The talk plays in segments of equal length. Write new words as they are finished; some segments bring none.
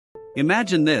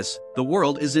Imagine this: the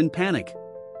world is in panic.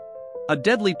 A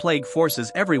deadly plague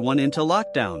forces everyone into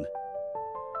lockdown.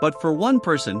 But for one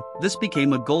person, this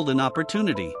became a golden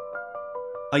opportunity.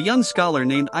 A young scholar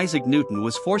named Isaac Newton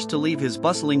was forced to leave his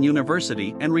bustling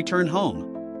university and return home.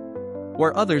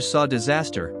 Where others saw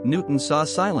disaster, Newton saw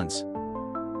silence.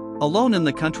 Alone in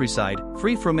the countryside,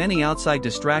 free from any outside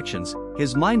distractions,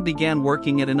 his mind began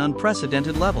working at an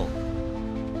unprecedented level.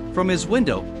 From his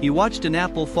window, he watched an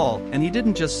apple fall, and he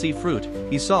didn't just see fruit,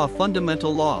 he saw a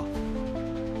fundamental law.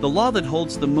 The law that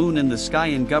holds the moon in the sky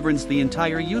and governs the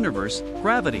entire universe,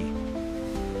 gravity.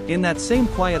 In that same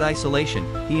quiet isolation,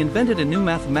 he invented a new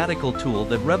mathematical tool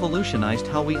that revolutionized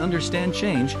how we understand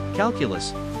change,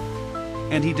 calculus.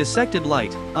 And he dissected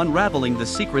light, unraveling the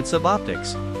secrets of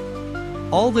optics.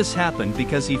 All this happened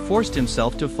because he forced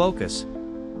himself to focus.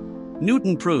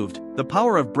 Newton proved, the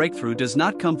power of breakthrough does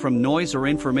not come from noise or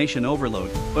information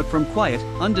overload, but from quiet,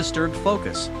 undisturbed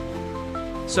focus.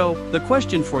 So, the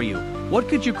question for you: what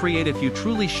could you create if you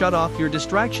truly shut off your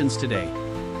distractions today?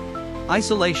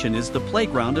 Isolation is the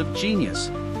playground of genius.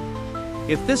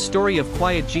 If this story of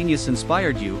quiet genius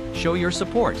inspired you, show your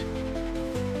support.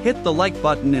 Hit the like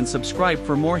button and subscribe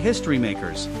for more history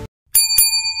makers.